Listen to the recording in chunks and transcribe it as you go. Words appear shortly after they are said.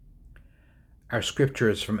Our scripture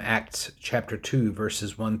is from Acts chapter 2,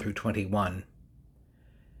 verses 1 through 21.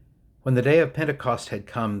 When the day of Pentecost had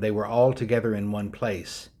come, they were all together in one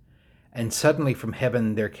place. And suddenly from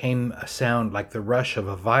heaven there came a sound like the rush of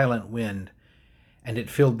a violent wind, and it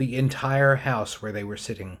filled the entire house where they were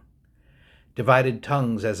sitting. Divided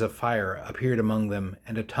tongues as of fire appeared among them,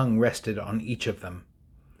 and a tongue rested on each of them.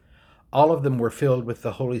 All of them were filled with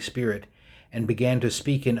the Holy Spirit and began to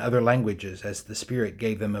speak in other languages as the Spirit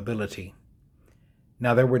gave them ability.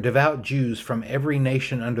 Now there were devout Jews from every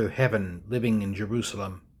nation under heaven living in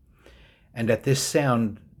Jerusalem. And at this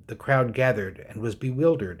sound the crowd gathered and was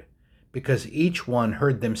bewildered, because each one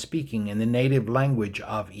heard them speaking in the native language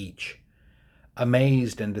of each.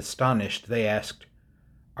 Amazed and astonished, they asked,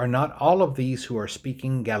 "Are not all of these who are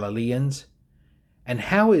speaking Galileans? And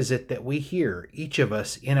how is it that we hear, each of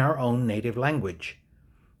us, in our own native language?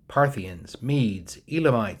 Parthians, Medes,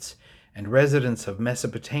 Elamites, and residents of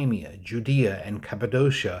Mesopotamia, Judea and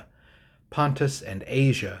Cappadocia, Pontus and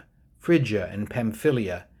Asia, Phrygia and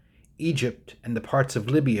Pamphylia, Egypt and the parts of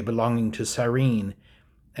Libya belonging to Cyrene,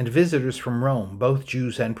 and visitors from Rome, both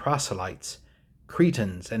Jews and proselytes,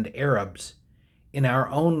 Cretans and Arabs. In our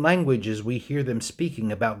own languages we hear them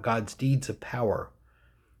speaking about God's deeds of power."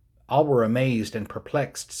 All were amazed and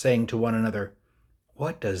perplexed, saying to one another,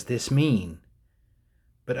 "What does this mean?"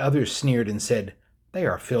 But others sneered and said, "They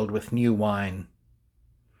are filled with new wine."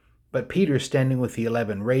 But Peter, standing with the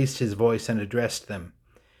 11, raised his voice and addressed them.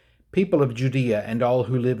 "People of Judea and all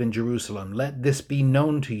who live in Jerusalem, let this be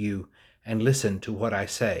known to you, and listen to what I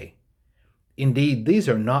say. Indeed, these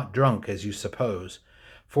are not drunk as you suppose,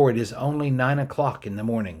 for it is only 9 o'clock in the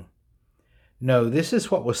morning. No, this is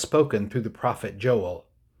what was spoken through the prophet Joel.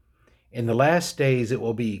 In the last days it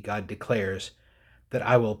will be, God declares, that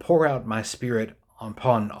I will pour out my Spirit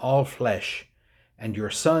upon all flesh, and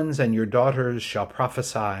your sons and your daughters shall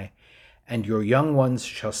prophesy, and your young ones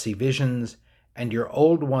shall see visions, and your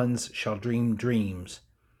old ones shall dream dreams.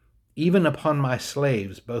 Even upon my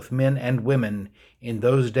slaves, both men and women, in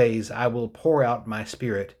those days I will pour out my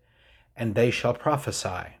Spirit, and they shall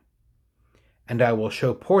prophesy. And I will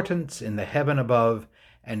show portents in the heaven above,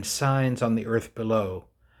 and signs on the earth below,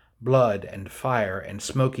 blood and fire and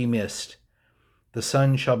smoky mist. The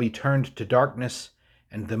sun shall be turned to darkness,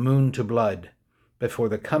 and the moon to blood, before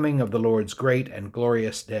the coming of the Lord's great and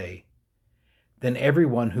glorious day. Then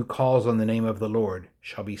everyone who calls on the name of the Lord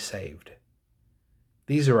shall be saved."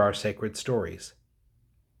 These are our sacred stories.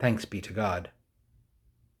 Thanks be to God.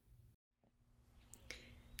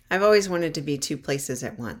 I've always wanted to be two places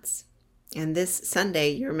at once, and this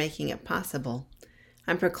Sunday you're making it possible.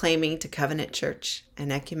 I'm proclaiming to Covenant Church,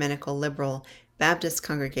 an ecumenical liberal Baptist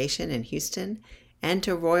congregation in Houston, and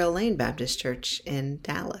to Royal Lane Baptist Church in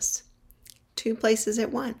Dallas. Two places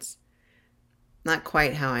at once. Not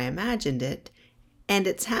quite how I imagined it, and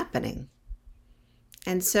it's happening.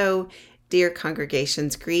 And so, dear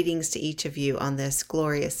congregations, greetings to each of you on this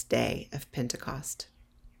glorious day of Pentecost.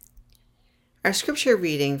 Our scripture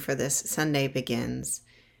reading for this Sunday begins,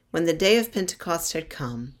 "When the day of Pentecost had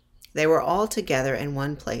come, they were all together in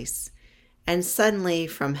one place, and suddenly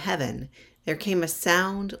from heaven there came a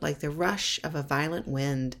sound like the rush of a violent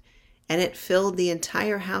wind, and it filled the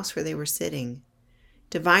entire house where they were sitting.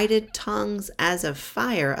 Divided tongues as of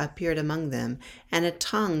fire appeared among them, and a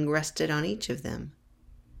tongue rested on each of them.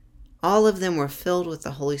 All of them were filled with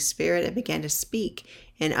the Holy Spirit and began to speak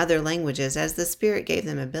in other languages as the Spirit gave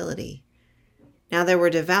them ability. Now there were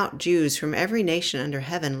devout Jews from every nation under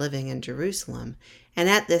heaven living in Jerusalem, and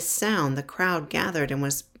at this sound the crowd gathered and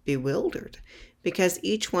was bewildered, because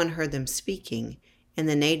each one heard them speaking in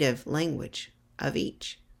the native language of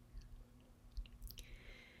each."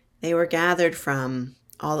 They were gathered from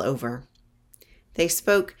all over. They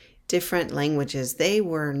spoke different languages. They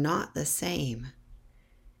were not the same.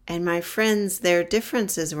 And my friends, their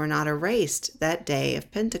differences were not erased that day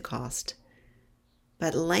of Pentecost.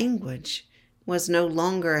 But language was no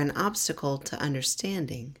longer an obstacle to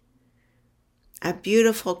understanding. A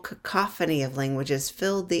beautiful cacophony of languages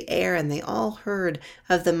filled the air, and they all heard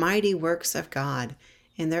of the mighty works of God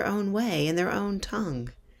in their own way, in their own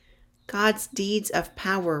tongue. God's deeds of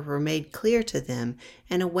power were made clear to them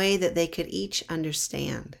in a way that they could each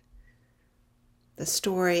understand. The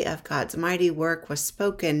story of God's mighty work was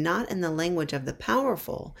spoken not in the language of the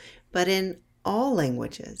powerful, but in all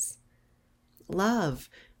languages. Love,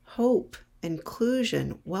 hope,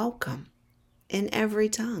 inclusion, welcome in every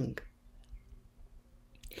tongue.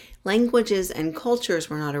 Languages and cultures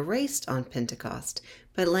were not erased on Pentecost,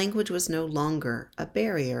 but language was no longer a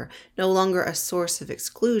barrier, no longer a source of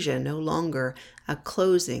exclusion, no longer a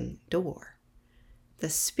closing door. The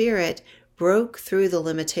Spirit broke through the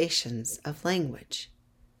limitations of language.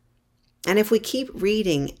 And if we keep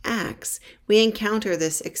reading Acts, we encounter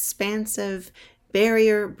this expansive,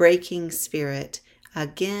 barrier-breaking spirit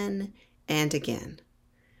again and again.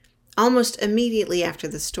 Almost immediately after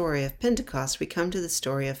the story of Pentecost, we come to the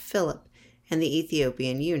story of Philip and the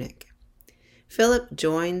Ethiopian eunuch. Philip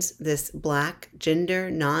joins this black, gender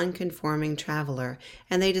non-conforming traveler,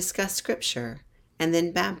 and they discuss scripture and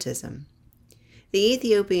then baptism. The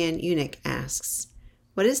Ethiopian eunuch asks,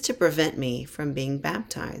 "What is to prevent me from being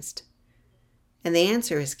baptized?" And the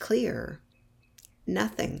answer is clear: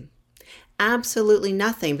 nothing. Absolutely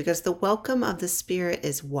nothing, because the welcome of the Spirit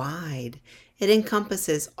is wide. It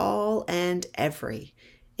encompasses all and every.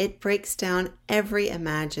 It breaks down every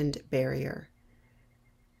imagined barrier.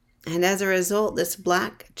 And as a result, this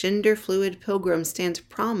black, gender-fluid pilgrim stands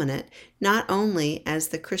prominent not only as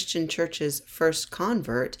the Christian church's first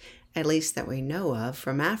convert, at least that we know of,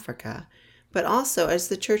 from Africa, but also as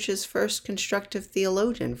the church's first constructive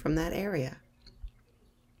theologian from that area.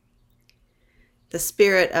 The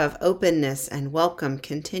spirit of openness and welcome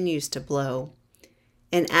continues to blow.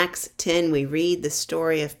 In Acts 10, we read the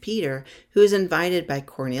story of Peter, who is invited by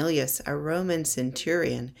Cornelius, a Roman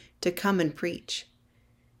centurion, to come and preach.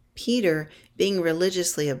 Peter, being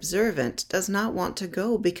religiously observant, does not want to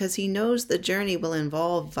go because he knows the journey will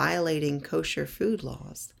involve violating kosher food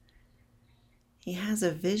laws. He has a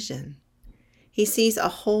vision. He sees a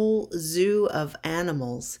whole zoo of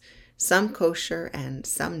animals, some kosher and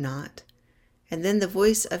some not. And then the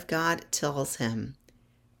voice of God tells him,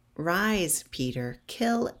 "Rise, Peter,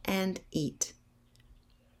 kill and eat."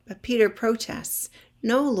 But Peter protests,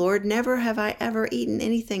 "No, Lord, never have I ever eaten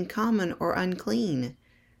anything common or unclean."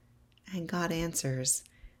 And God answers,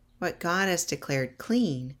 "What God has declared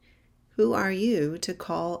clean, who are you to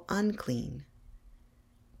call unclean?"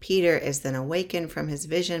 Peter is then awakened from his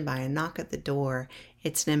vision by a knock at the door.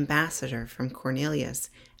 It's an ambassador from Cornelius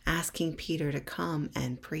asking Peter to come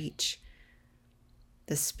and preach.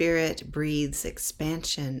 The Spirit breathes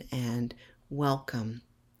expansion and welcome.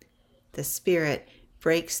 The Spirit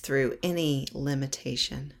breaks through any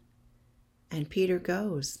limitation. And Peter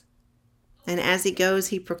goes. And as he goes,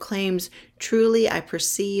 he proclaims, "Truly I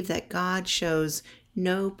perceive that God shows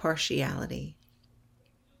no partiality."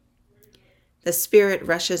 The Spirit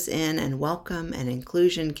rushes in, and welcome and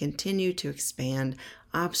inclusion continue to expand.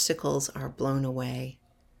 Obstacles are blown away.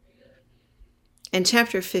 In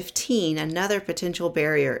chapter 15, another potential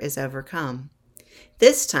barrier is overcome.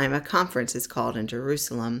 This time, a conference is called in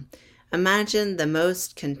Jerusalem. Imagine the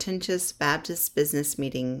most contentious Baptist business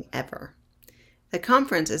meeting ever. The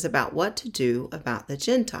conference is about what to do about the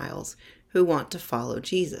Gentiles who want to follow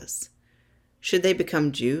Jesus. Should they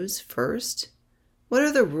become Jews first? What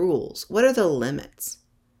are the rules? What are the limits?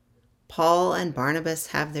 Paul and Barnabas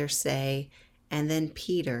have their say, and then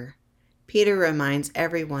Peter reminds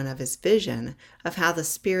everyone of his vision of how the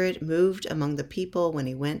Spirit moved among the people when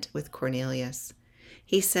he went with Cornelius.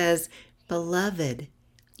 He says, "Beloved,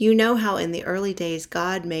 you know how in the early days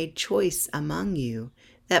God made choice among you,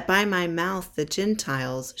 that by my mouth the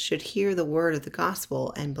Gentiles should hear the word of the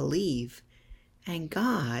gospel and believe. And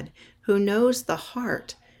God, who knows the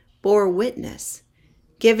heart, bore witness,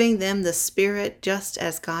 giving them the Spirit just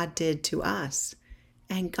as God did to us.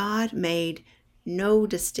 And God made no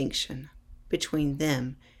distinction between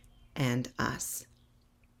them and us."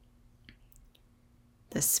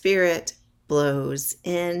 The Spirit blows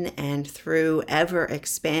in and through, ever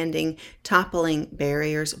expanding, toppling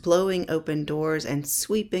barriers, blowing open doors, and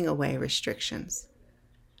sweeping away restrictions.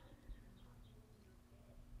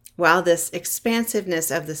 While this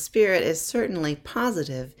expansiveness of the Spirit is certainly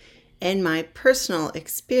positive, in my personal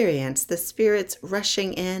experience, the Spirit's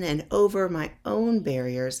rushing in and over my own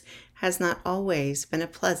barriers has not always been a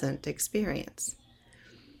pleasant experience.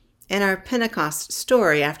 In our Pentecost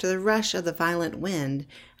story, after the rush of the violent wind,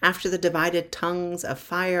 after the divided tongues of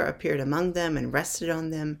fire appeared among them and rested on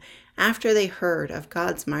them, after they heard of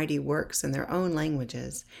God's mighty works in their own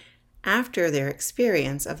languages, after their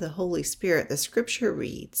experience of the Holy Spirit, the scripture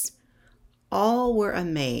reads, "All were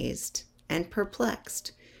amazed and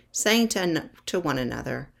perplexed, saying to one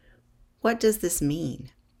another, 'What does this mean?'"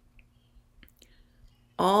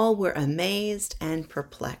 All were amazed and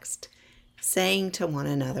perplexed, saying to one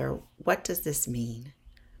another, "What does this mean?"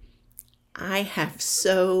 I have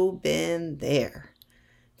so been there.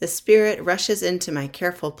 The Spirit rushes into my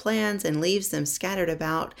careful plans and leaves them scattered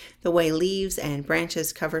about the way leaves and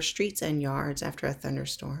branches cover streets and yards after a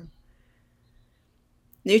thunderstorm.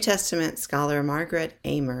 New Testament scholar Margaret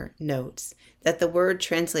Amer notes that the word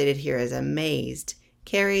translated here as amazed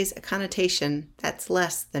carries a connotation that's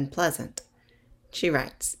less than pleasant. She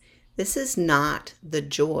writes, This is not the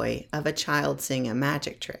joy of a child seeing a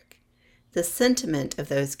magic trick. The sentiment of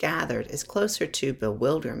those gathered is closer to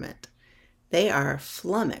bewilderment. They are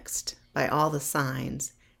flummoxed by all the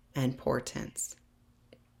signs and portents.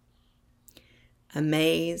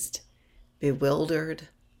 Amazed, bewildered,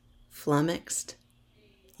 flummoxed.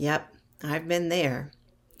 Yep, I've been there.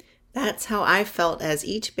 That's how I felt as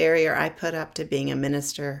each barrier I put up to being a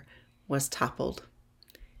minister was toppled.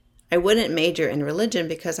 I wouldn't major in religion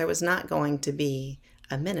because I was not going to be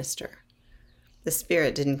a minister. The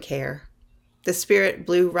Spirit didn't care. The Spirit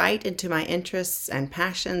blew right into my interests and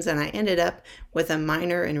passions, and I ended up with a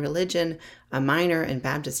minor in religion, a minor in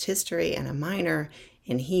Baptist history, and a minor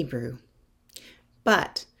in Hebrew.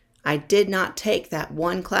 But I did not take that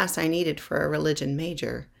one class I needed for a religion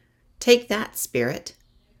major. Take that, Spirit.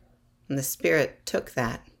 And the Spirit took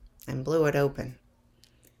that and blew it open.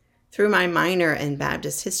 Through my minor in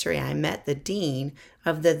Baptist history, I met the dean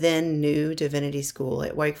of the then new divinity school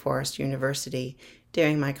at Wake Forest University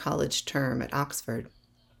during my college term at Oxford.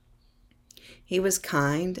 He was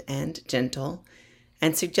kind and gentle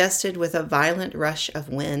and suggested with a violent rush of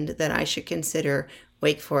wind that I should consider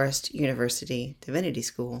Wake Forest University Divinity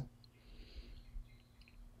School.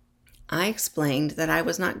 I explained that I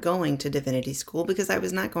was not going to divinity school because I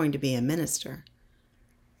was not going to be a minister.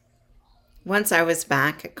 Once I was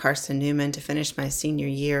back at Carson Newman to finish my senior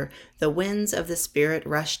year, the winds of the Spirit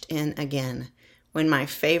rushed in again when my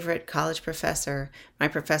favorite college professor, my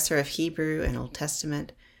professor of Hebrew and Old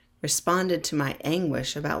Testament, responded to my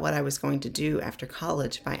anguish about what I was going to do after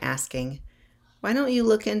college by asking, "Why don't you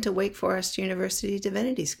look into Wake Forest University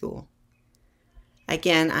Divinity School?"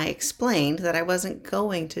 Again, I explained that I wasn't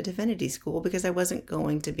going to divinity school because I wasn't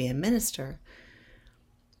going to be a minister.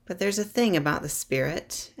 But there's a thing about the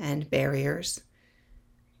Spirit and barriers.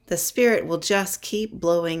 The Spirit will just keep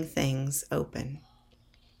blowing things open.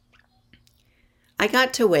 I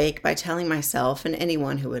got to Wake by telling myself and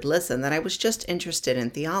anyone who would listen that I was just interested in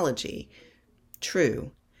theology.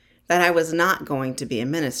 True. That I was not going to be a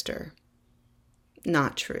minister.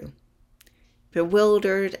 Not true.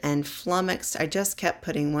 Bewildered and flummoxed, I just kept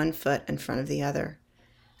putting one foot in front of the other.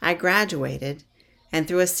 I graduated, and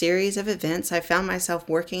through a series of events, I found myself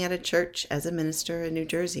working at a church as a minister in New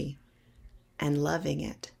Jersey and loving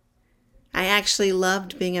it. I actually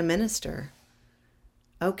loved being a minister.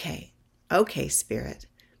 Okay, Spirit,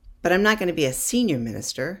 but I'm not going to be a senior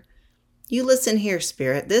minister. You listen here,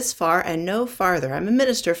 Spirit, this far and no farther. I'm a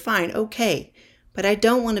minister, fine, okay, but I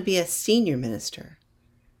don't want to be a senior minister.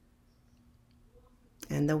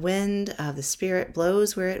 And the wind of the Spirit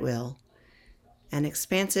blows where it will, and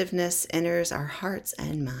expansiveness enters our hearts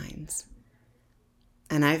and minds.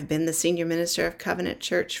 And I've been the senior minister of Covenant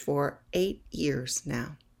Church for 8 years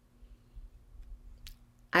now.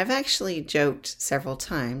 I've actually joked several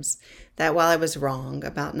times that while I was wrong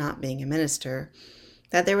about not being a minister,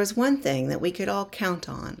 that there was one thing that we could all count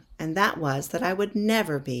on, and that was that I would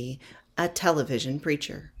never be a television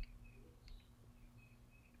preacher.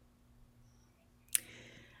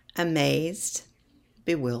 Amazed,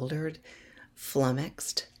 bewildered,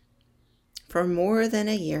 flummoxed. For more than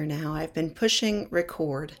a year now, I've been pushing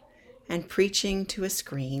record and preaching to a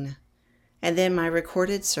screen, and then my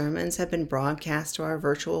recorded sermons have been broadcast to our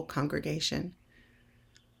virtual congregation.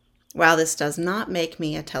 While this does not make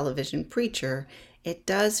me a television preacher, it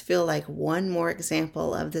does feel like one more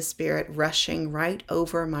example of the Spirit rushing right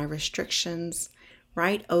over my restrictions,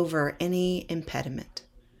 right over any impediment.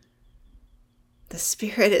 The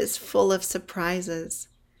Spirit is full of surprises.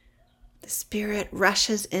 The Spirit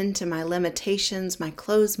rushes into my limitations, my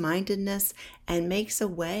closed-mindedness, and makes a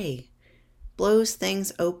way, blows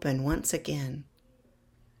things open once again.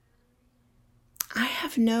 I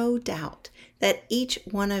have no doubt that each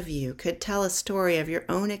one of you could tell a story of your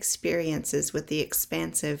own experiences with the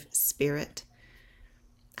expansive Spirit.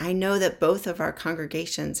 I know that both of our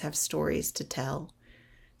congregations have stories to tell.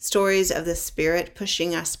 Stories of the Spirit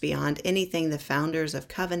pushing us beyond anything the founders of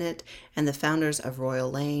Covenant and the founders of Royal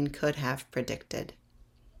Lane could have predicted.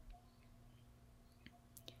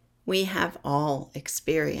 We have all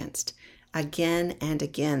experienced again and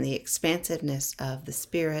again the expansiveness of the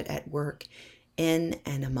Spirit at work in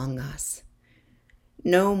and among us.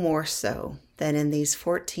 No more so than in these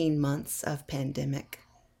 14 months of pandemic.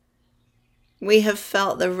 We have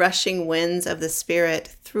felt the rushing winds of the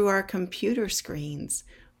Spirit through our computer screens.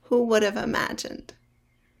 Who would have imagined?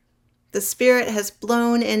 The Spirit has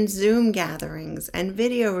blown in Zoom gatherings and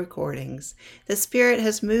video recordings. The Spirit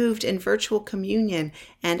has moved in virtual communion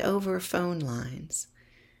and over phone lines.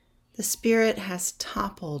 The Spirit has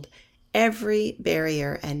toppled every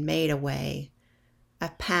barrier and made a way, a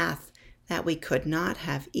path that we could not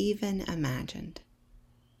have even imagined.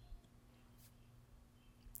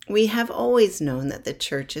 We have always known that the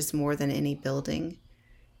church is more than any building,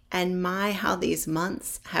 and how these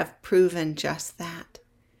months have proven just that.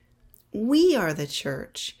 We are the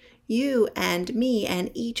church, you and me and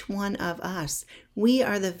each one of us. We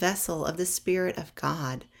are the vessel of the Spirit of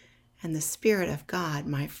God, and the Spirit of God,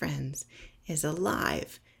 my friends, is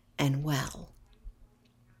alive and well.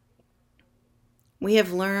 We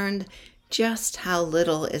have learned just how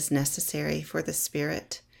little is necessary for the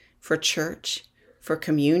Spirit, for church, for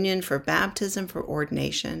communion, for baptism, for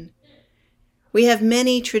ordination. We have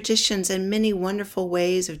many traditions and many wonderful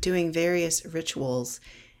ways of doing various rituals,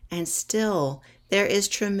 and still there is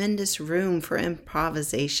tremendous room for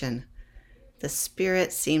improvisation. The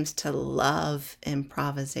Spirit seems to love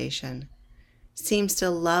improvisation, seems to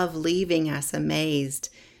love leaving us amazed,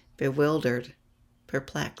 bewildered,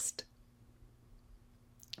 perplexed.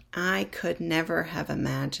 I could never have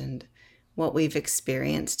imagined what we've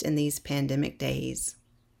experienced in these pandemic days.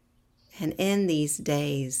 And in these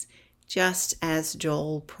days, just as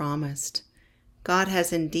Joel promised, God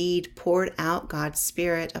has indeed poured out God's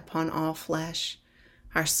Spirit upon all flesh.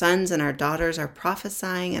 Our sons and our daughters are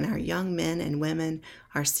prophesying, and our young men and women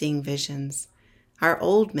are seeing visions. Our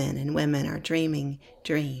old men and women are dreaming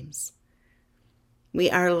dreams. We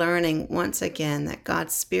are learning once again that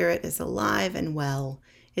God's Spirit is alive and well,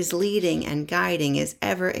 is leading and guiding, is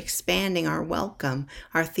ever expanding our welcome,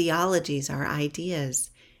 our theologies, our ideas,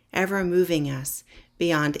 ever moving us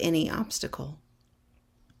beyond any obstacle.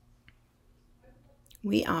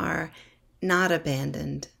 We are not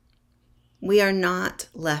abandoned. We are not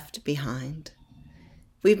left behind.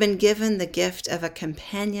 We've been given the gift of a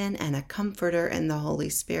companion and a comforter in the Holy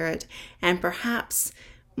Spirit, and perhaps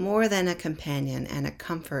more than a companion and a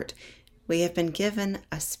comfort, we have been given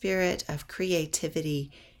a spirit of creativity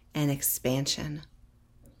and expansion.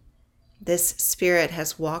 This Spirit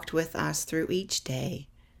has walked with us through each day,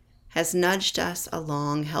 has nudged us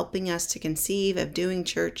along, helping us to conceive of doing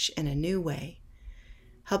church in a new way,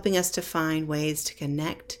 helping us to find ways to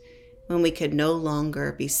connect when we could no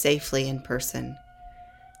longer be safely in person,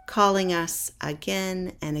 calling us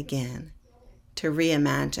again and again to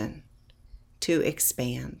reimagine, to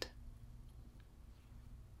expand.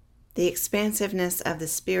 The expansiveness of the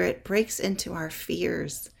Spirit breaks into our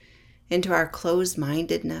fears, into our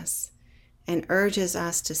closed-mindedness, and urges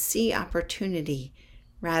us to see opportunity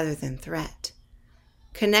rather than threat,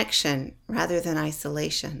 connection rather than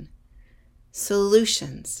isolation,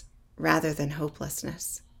 solutions rather than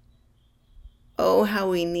hopelessness. Oh, how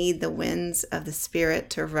we need the winds of the Spirit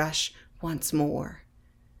to rush once more,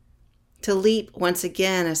 to leap once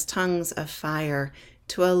again as tongues of fire,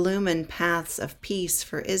 to illumine paths of peace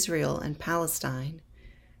for Israel and Palestine,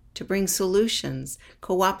 to bring solutions,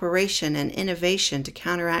 cooperation, and innovation to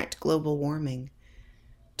counteract global warming,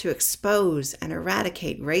 to expose and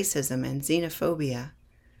eradicate racism and xenophobia,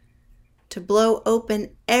 to blow open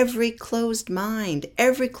every closed mind,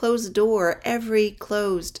 every closed door, every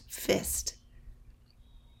closed fist.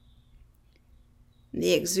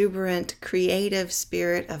 The exuberant, creative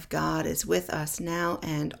Spirit of God is with us now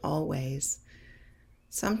and always,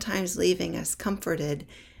 sometimes leaving us comforted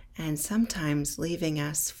and sometimes leaving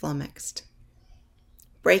us flummoxed,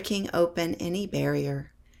 breaking open any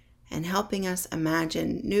barrier and helping us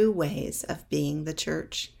imagine new ways of being the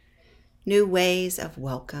church, new ways of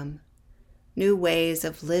welcome, new ways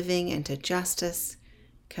of living into justice,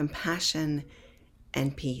 compassion,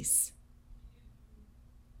 and peace.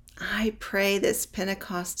 I pray this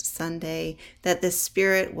Pentecost Sunday that the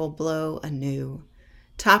Spirit will blow anew,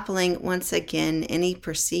 toppling once again any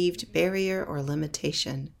perceived barrier or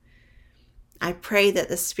limitation. I pray that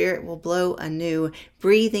the Spirit will blow anew,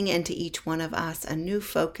 breathing into each one of us a new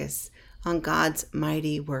focus on God's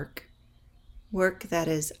mighty work that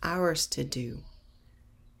is ours to do,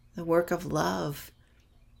 the work of love,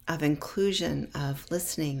 of inclusion, of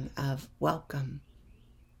listening, of welcome,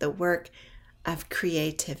 the work of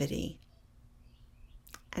creativity.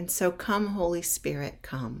 And so come, Holy Spirit,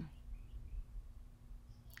 come.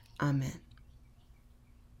 Amen.